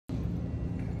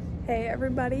Hey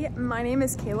everybody, my name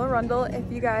is Kayla Rundle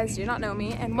if you guys do not know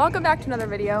me, and welcome back to another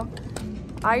video.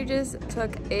 I just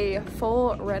took a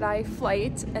full red-eye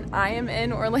flight and I am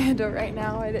in Orlando right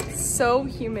now and it's so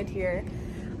humid here.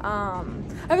 I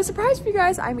have a surprise for you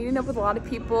guys. I'm meeting up with a lot of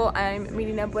people. I'm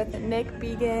meeting up with Nick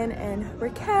Began and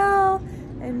Raquel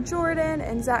and Jordan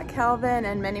and Zach Calvin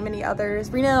and many others.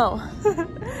 Reno.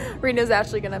 Reno's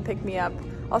actually gonna pick me up.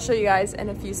 I'll show you guys in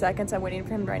a few seconds. I'm waiting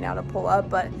for him right now to pull up,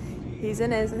 but he's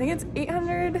in his, I think it's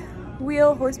 800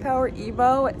 wheel horsepower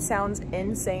EVO. It sounds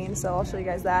insane, so I'll show you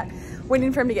guys that.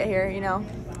 Waiting for him to get here, you know.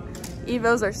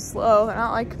 EVOs are slow, they're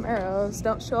not like Camaros,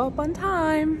 don't show up on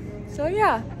time. So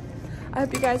yeah, I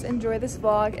hope you guys enjoy this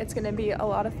vlog. It's gonna be a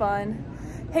lot of fun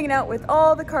hanging out with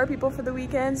all the car people for the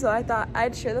weekend, so I thought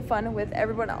I'd share the fun with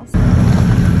everyone else.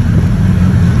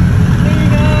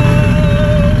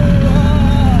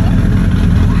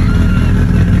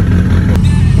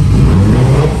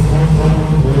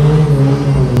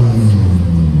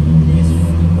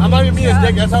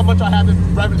 That's how much I have to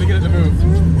rev it to get it to move.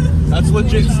 That's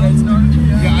legit. Yeah,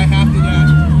 I have to,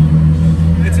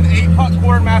 yeah. It's an 8-putt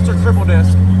Quartermaster triple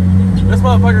disc. This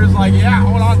motherfucker is like, yeah,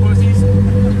 hold on, pussies.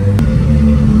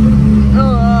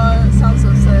 Oh, it sounds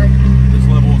so sick. This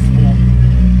level is full.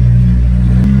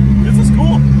 This is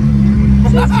cool.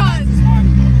 This is fun.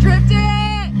 Drift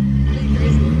it! Pretty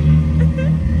crazy.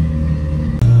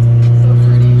 So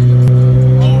pretty.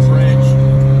 Oh, French.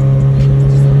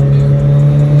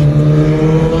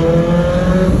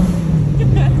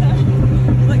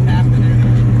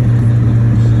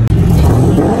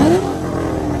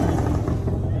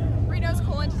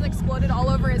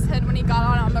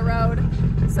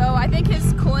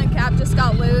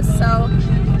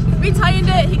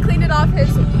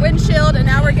 His windshield, and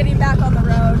now we're getting back on the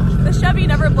road. The Chevy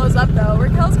never blows up though.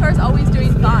 Raquel's car's always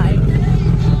doing fine.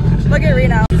 Look at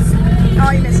Reno.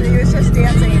 Oh, you missed it. He was just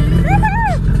dancing.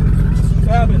 What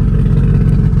happened?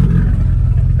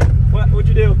 What'd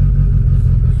you do?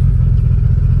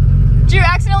 Did you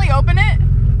accidentally open it?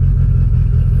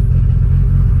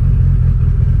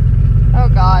 Oh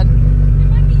God.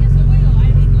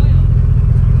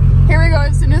 Here we go.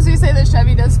 As soon as we say the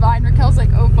Chevy does fine, Raquel's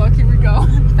like, oh fuck, here we go.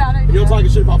 Bad idea. You're talking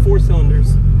shit about 4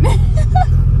 cylinders.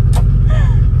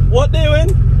 What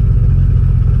doing?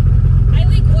 I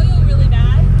leak oil really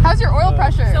bad. How's your oil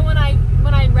pressure? So when I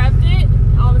revved it,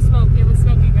 all the smoke, it was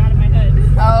smoking out of my hood.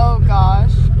 Oh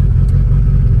gosh.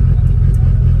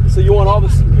 So you want all the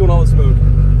smoke?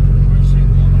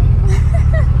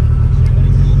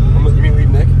 You mean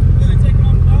leave Nick?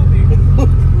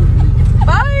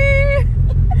 Bye!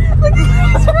 Look at you,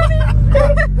 he's running!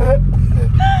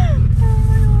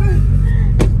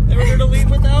 Ever heard to leave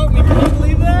without me? Can you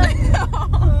believe that?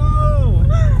 Oh.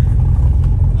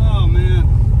 Oh man.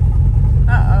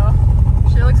 Uh-oh.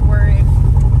 She looks worried.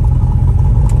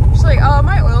 She's like, oh,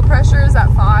 my oil pressure is at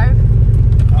 5.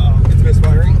 Uh-oh. It's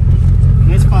misfiring.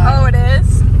 Misfiring. Oh, it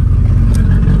is?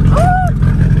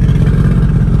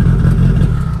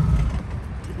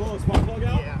 You blow a spark plug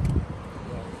out? Yeah.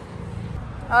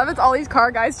 It's all these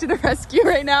car guys to the rescue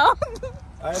right now.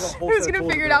 I have a whole Who's gonna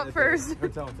figure it out first?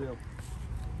 Hotel too.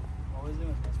 What was it?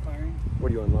 Misfiring?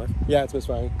 What are you on live? Yeah, it's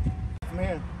misfiring.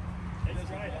 Man.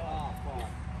 It's right. Oh,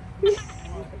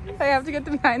 fuck. I have to get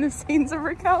the behind the scenes of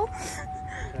Raquel.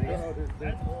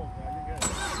 That's old, bro. You're good.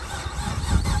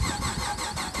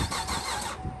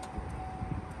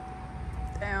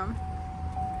 Damn.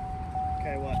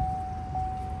 Okay, what?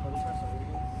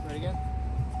 Ready again?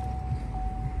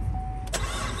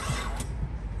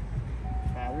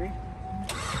 Battery?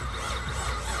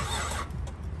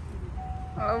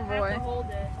 Oh I have boy. to hold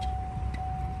it.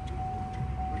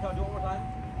 Do it one more time.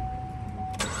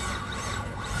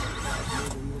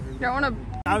 You don't want to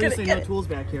Obviously get no tools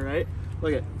back here, right?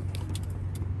 Look at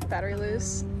battery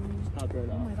loose. Stop right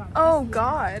off. Oh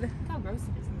God. Look how gross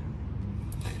it is in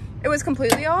there. It was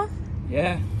completely off?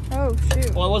 Yeah. Oh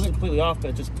shoot. Well, it wasn't completely off,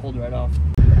 but it just pulled right off.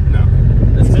 No.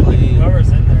 That's typically whoever's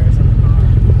in there is in the car.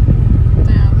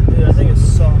 Damn. Dude, that thing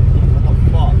is so. What the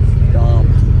fuck? Dumb.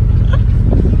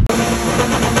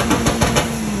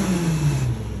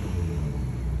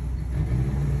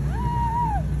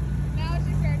 Now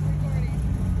she starts recording.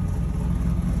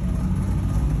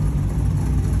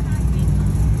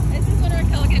 This is when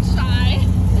Raquel gets shy.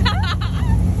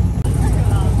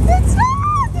 It's not!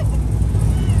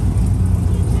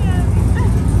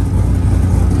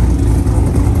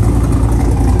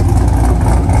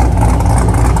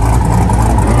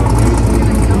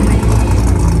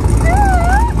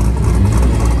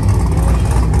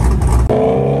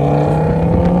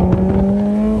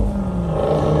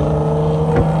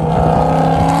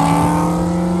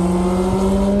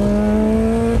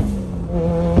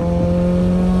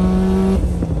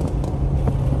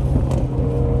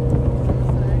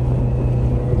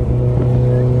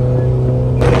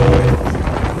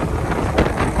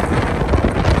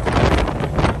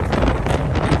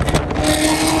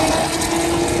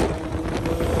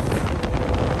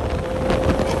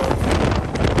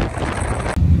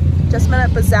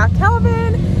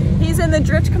 in the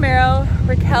drift Camaro.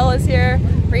 Raquel is here,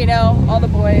 Reno, all the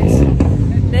boys.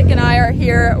 Nick and I are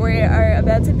here. We are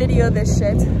about to video this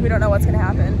shit. We don't know what's gonna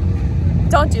happen.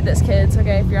 Don't do this, kids,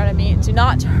 okay? If you're at a meet, do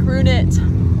not ruin it.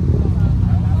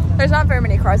 There's not very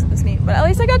many cars at this meet, but at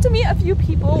least I got to meet a few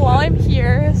people while I'm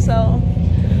here, so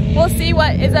we'll see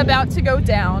what is about to go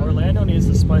down. Orlando needs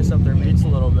to spice up their meets a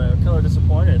little bit. Killer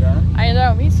disappointed, huh? I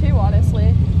know, me too,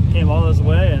 honestly. Came all this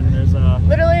way and there's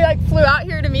literally like flew out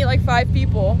here to meet like 5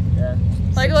 people. Yeah.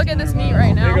 Like look at this meet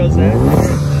right now. There goes Zach.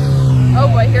 Oh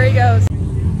boy, here he goes.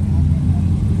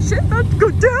 Shit, about to go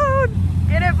down.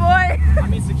 Get it, boy. I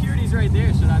mean, security's right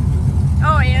there, should I?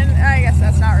 Oh, and I guess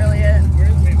that's not really it. Where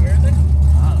is it?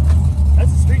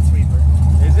 That's a street sweeper.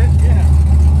 Is it? Yeah.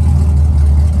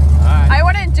 Alright. I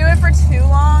wouldn't do it for too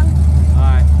long.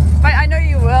 Alright. But I know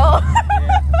you will.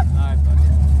 Yeah. Alright, buddy.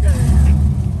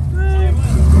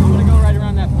 I'm gonna go right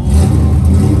around that pool.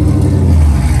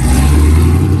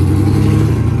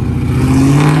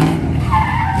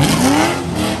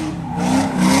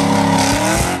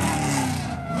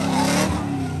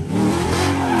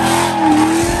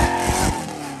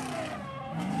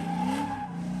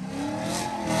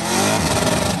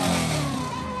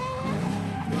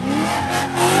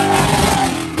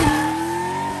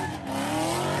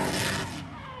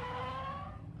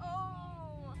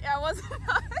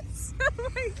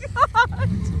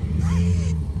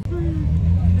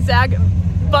 Zach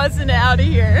buzzing it out of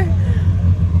here.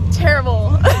 Terrible.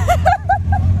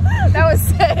 That was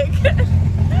sick.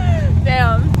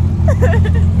 Damn.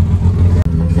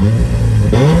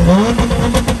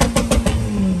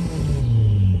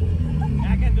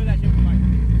 I can't do that shit for mine.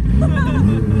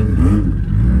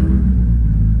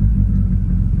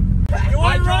 You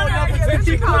want to run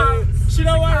it? She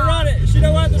don't want to run it. She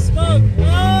don't want the smoke.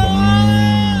 Oh!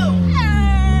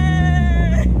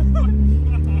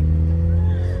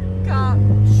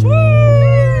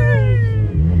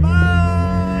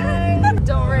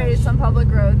 Don't race on public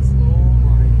roads. Oh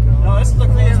my god. No, this is the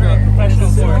cleanest road, professional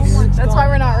course. That's why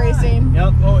we're not racing.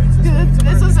 Yep. Oh, it's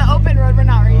this was an open road, we're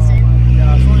not racing.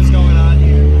 Gosh, what is going on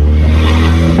here?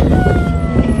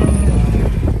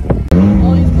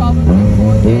 All these problems are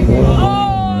 4K. Oh!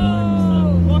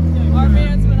 Our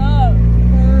man's been up.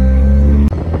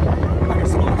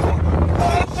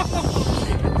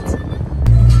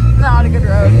 Not a good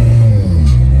road.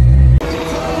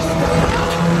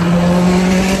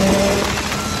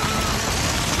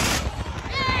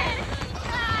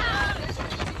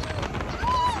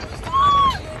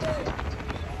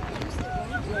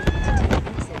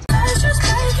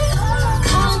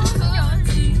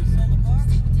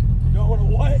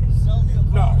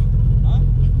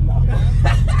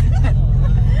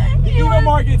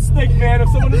 Market stick, man. If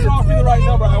someone doesn't offer me the right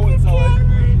number, I wouldn't sell it.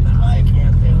 I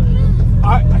can't do it.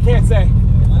 I can't say.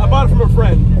 I bought it from a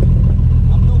friend.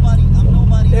 I'm nobody.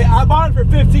 I bought it for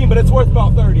 15, but it's worth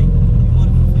about 30. You bought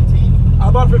it for 15?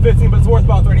 I bought it for 15, but it's worth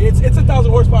about 30. It's a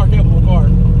 1,000 horsepower capable car.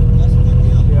 That's a good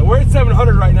deal. Yeah, we're at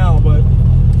 700 right now, but.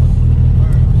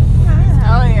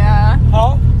 Oh yeah.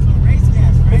 Huh? So race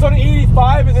gas, right? It's on an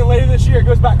 85, and then later this year it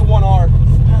goes back to 1R.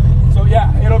 So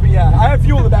yeah, it'll be I have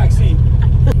fuel in the back seat.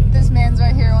 This man's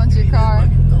right here wants your car.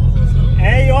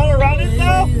 Hey, you want to run it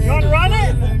though? You want to run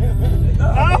it?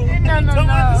 No. No.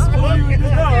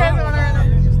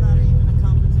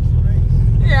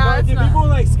 Yeah, But people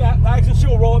like scat packs and shit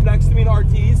will roll up next to me in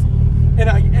RTs, and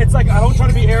it's like I don't try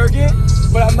to be arrogant,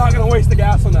 but I'm not gonna waste the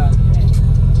gas on that.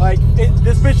 Like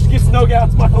this bitch gets no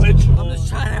gas mileage. I'm just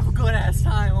trying to have a good ass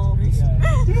time, homies.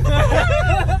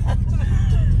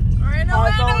 We're in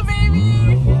Orlando,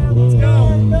 baby. Let's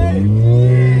go, baby.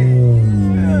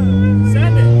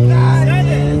 Send it.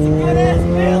 It's a good ass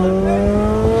feeling, man.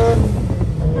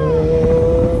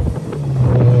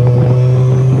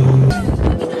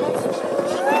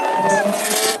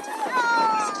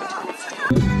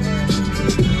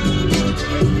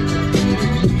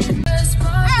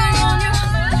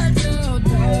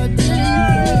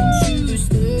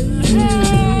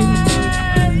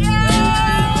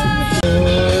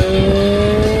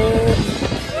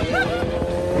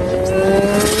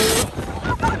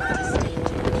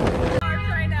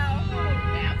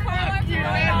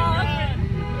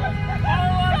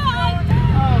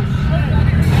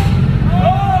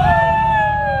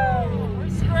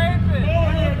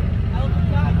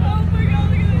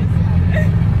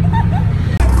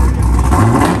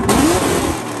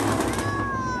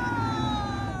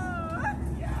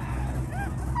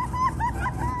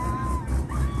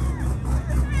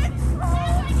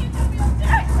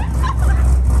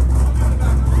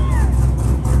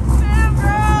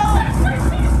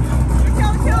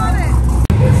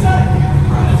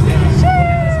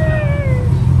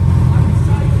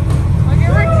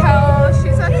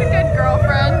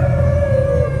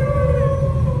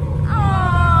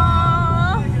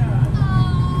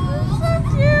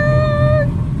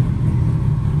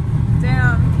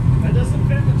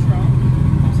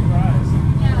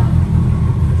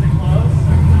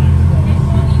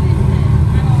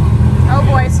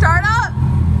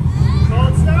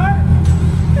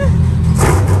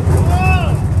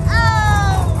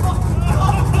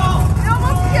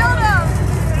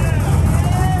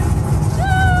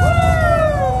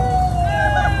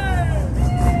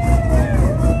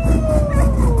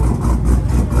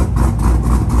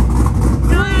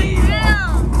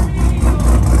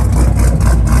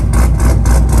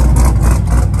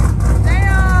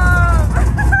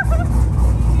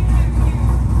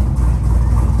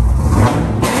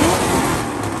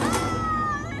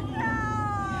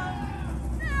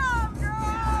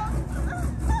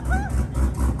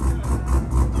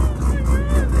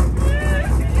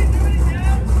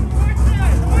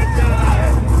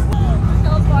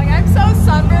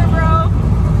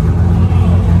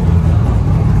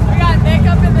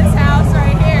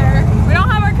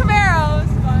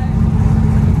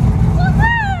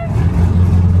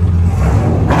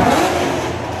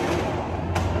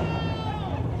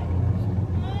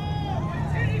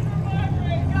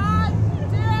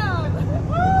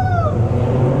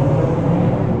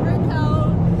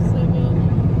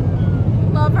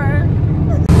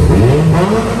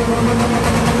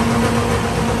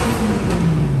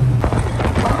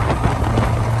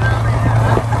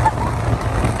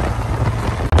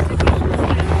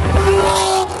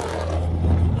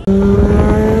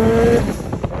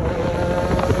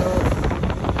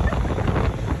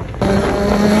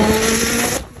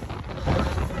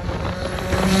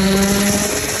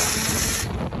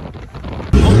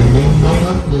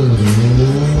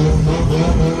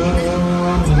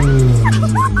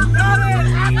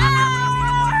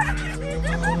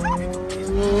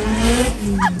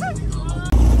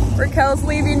 Raquel's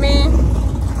leaving me.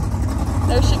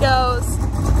 There she goes.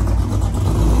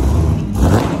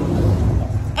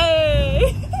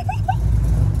 Hey!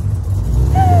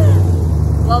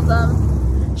 Love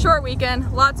them. Short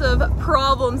weekend. Lots of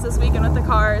problems this weekend with the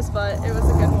cars, but it was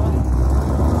a good one.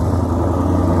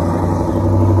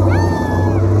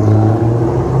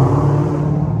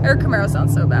 Her Camaro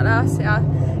sounds so badass, yeah.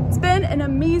 It's been an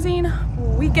amazing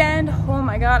weekend. Oh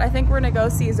my God, I think we're gonna go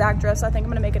see Zach Drift, so I think I'm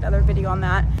gonna make another video on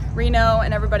that. Reno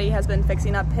and everybody has been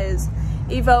fixing up his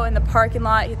Evo in the parking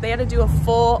lot. They had to do a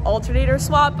full alternator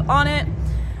swap on it,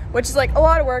 which is like a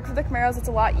lot of work. For the Camaros, it's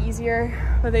a lot easier,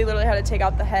 but they literally had to take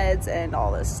out the heads and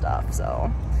all this stuff, so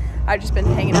I've just been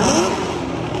hanging out.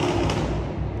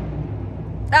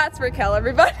 That's Raquel,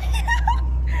 everybody.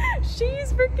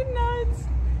 She's freaking nuts.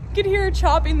 You can hear her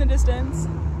chopping the distance.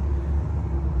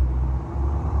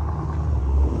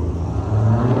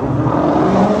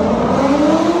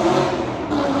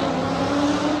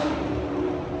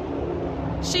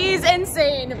 She's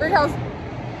insane. Raquel's,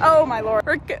 oh my Lord.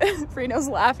 Reno's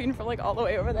laughing from like all the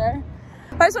way over there.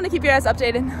 But I just want to keep you guys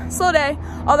updated. Slow day.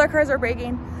 All their cars are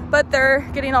breaking, but they're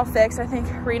getting all fixed. I think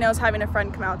Reno's having a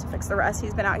friend come out to fix the rest.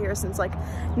 He's been out here since like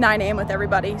 9 a.m. with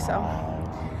everybody. So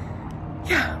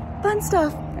yeah, fun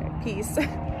stuff. All right, peace. There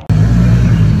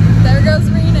goes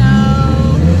Reno.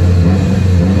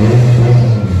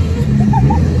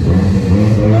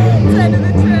 It's the end of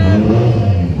the trip.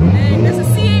 Dang, there's a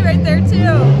CA right there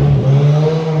too.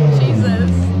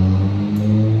 Jesus.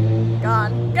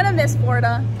 Gone. Gonna miss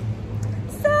Florida.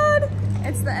 Sad.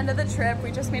 It's the end of the trip.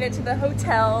 We just made it to the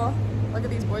hotel. Look at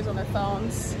these boys on their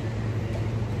phones.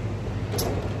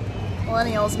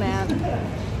 Millennials, man.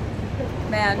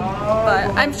 But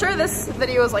I'm sure this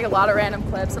video was like a lot of random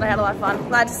clips and I had a lot of fun.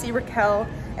 Glad to see Raquel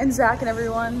and Zach and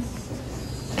everyone.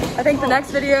 I think the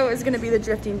next video is gonna be the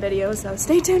drifting video, so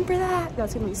stay tuned for that.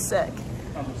 That's gonna be sick.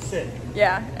 I'm sick.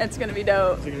 Yeah, it's gonna be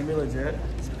dope. Is it gonna be legit?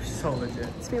 So legit.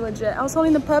 It's gonna be legit. I was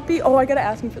holding the puppy. Oh, I gotta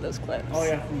ask him for those clips. Oh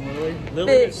yeah, from Lily.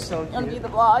 Lily Big. is so cute. Gonna be the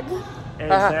vlog. Hey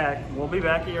Zach, we'll be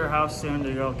back at your house soon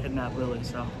to go kidnap Lily,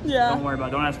 so yeah. Don't worry about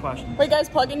it. Don't ask questions. Wait guys,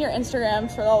 plug in your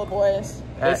Instagrams for all the boys.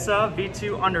 It's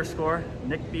V2_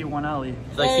 Nick B1LE.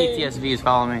 It's like CTSVs,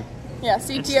 follow me. Yeah,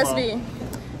 CTSV.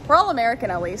 We're all American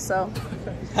at least, so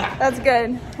that's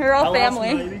good. We're all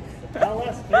family.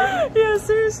 Yeah,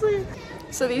 seriously.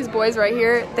 So these boys right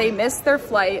here, they missed their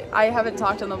flight. I haven't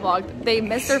talked on the vlog. They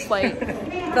missed their flight.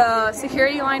 The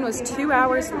security line was 2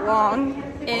 hours long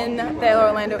in the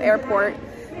Orlando airport.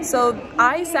 So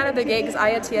I sat at the gate because I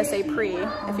had TSA pre.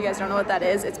 If you guys don't know what that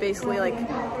is, it's basically like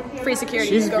free security.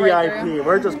 She's VIP. Right,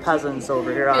 we're just peasants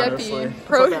over here, honestly. VIP.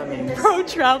 Pro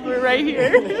traveler right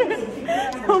here.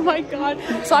 Oh my God.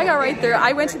 So I got right there.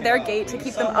 I went to their gate to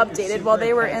keep them updated while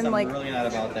they were in like... I'm really not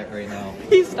about that right now.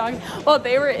 He's talking. While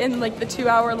they were in like the 2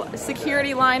 hour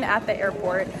security line at the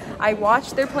airport. I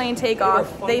watched their plane take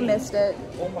off. They missed it.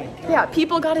 Oh my God. Yeah,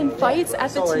 people got in fights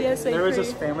at the TSA There was pre.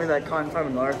 this family that caught in front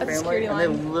of another family, and they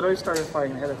literally started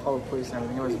fighting. They had to call the police and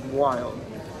everything. It was wild.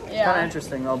 Yeah. Kind of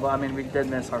interesting though, but I mean, we did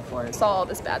miss our flight. Saw all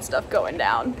this bad stuff going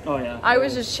down. Oh yeah. I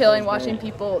was just chilling, watching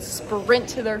people sprint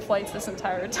to their flights this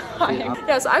entire time.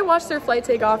 Yeah, so I watched their flight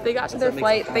take off. They got to their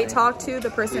flight. They talked to the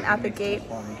person at the gate.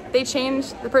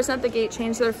 The person at the gate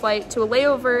changed their flight to a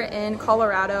layover in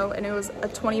Colorado, and it was a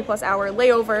 20+ hour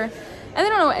layover. And they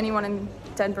don't know anyone in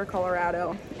Denver,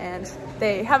 Colorado, and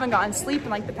they haven't gotten sleep in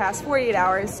like the past 48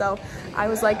 hours. So I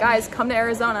was like, guys, come to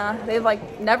Arizona. They've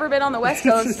like never been on the West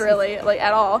Coast really, like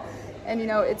at all. And you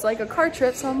know, it's like a car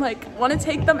trip, so I'm like, want to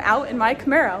take them out in my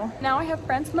Camaro. Now I have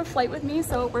friends on the flight with me,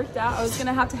 so it worked out. I was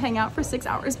gonna have to hang out for 6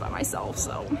 hours by myself,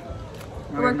 so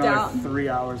it worked out. 3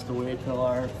 hours to wait till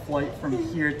our flight from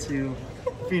here to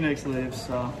Phoenix leaves,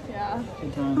 so yeah.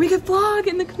 We could vlog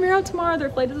in the Camaro tomorrow. Their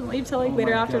flight doesn't leave till like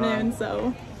later afternoon,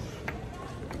 so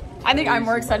I think I'm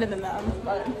more excited than them,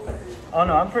 but oh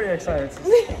no, I'm pretty excited.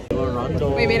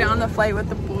 We made it on the flight with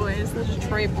the boys, the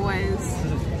Detroit boys.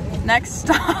 Next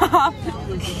stop,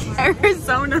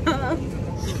 Arizona.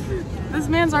 This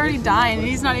man's already dying and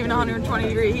he's not even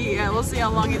 120-degree heat yet. We'll see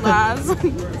how long he lasts. It's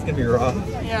gonna be rough.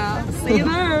 Yeah, see you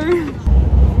there.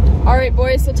 All right,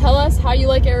 boys, so tell us how you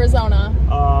like Arizona.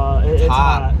 It's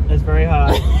hot. It's very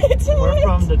hot. It's hot. We're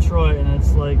from Detroit, and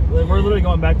it's like, we're literally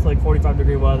going back to like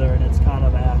 45-degree weather, and it's kind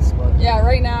of ass, but... Yeah,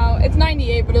 right now, it's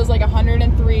 98, but it was like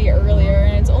 103 earlier,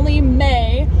 and it's only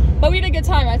May, but we had a good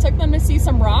time. I took them to see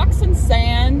some rocks and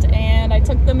sand, and I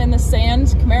took them in the sand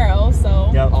Camaro, so...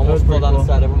 Yep, almost pulled on the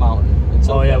side of a mountain. It's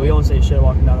okay. Yeah, we don't say shit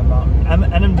walking down a mountain.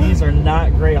 NMDs are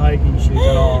not great hiking shoes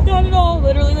at all. Not at all,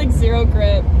 literally like zero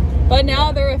grip. But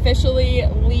now they're officially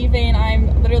leaving.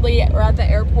 We're at the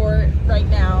airport right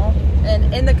now,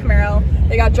 and in the Camaro.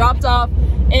 got dropped off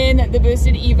in the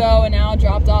boosted Evo and now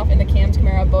dropped off in the Cam's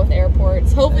Camaro at both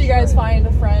airports. Hopefully you guys find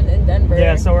a friend in Denver.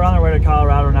 Yeah, so we're on our way to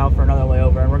Colorado now for another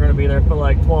layover, and we're going to be there for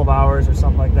like 12 hours or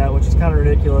something like that, which is kind of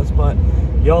ridiculous, but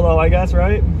YOLO, I guess,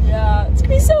 right? Yeah, it's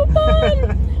gonna be so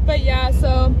fun. But yeah,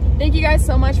 so thank you guys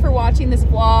so much for watching this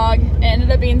vlog. It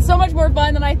ended up being so much more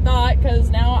fun than I thought, because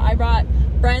now I brought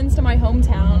friends to my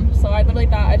hometown, so I literally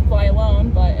thought I'd fly alone,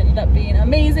 but it ended up being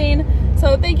amazing.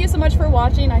 So thank you so much for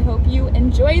watching. I hope you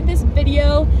enjoyed this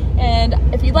video, and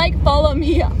if you'd like, follow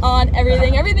me on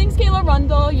everything. Everything's Kayla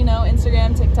Rundle, you know,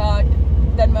 Instagram, TikTok,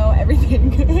 Venmo, everything.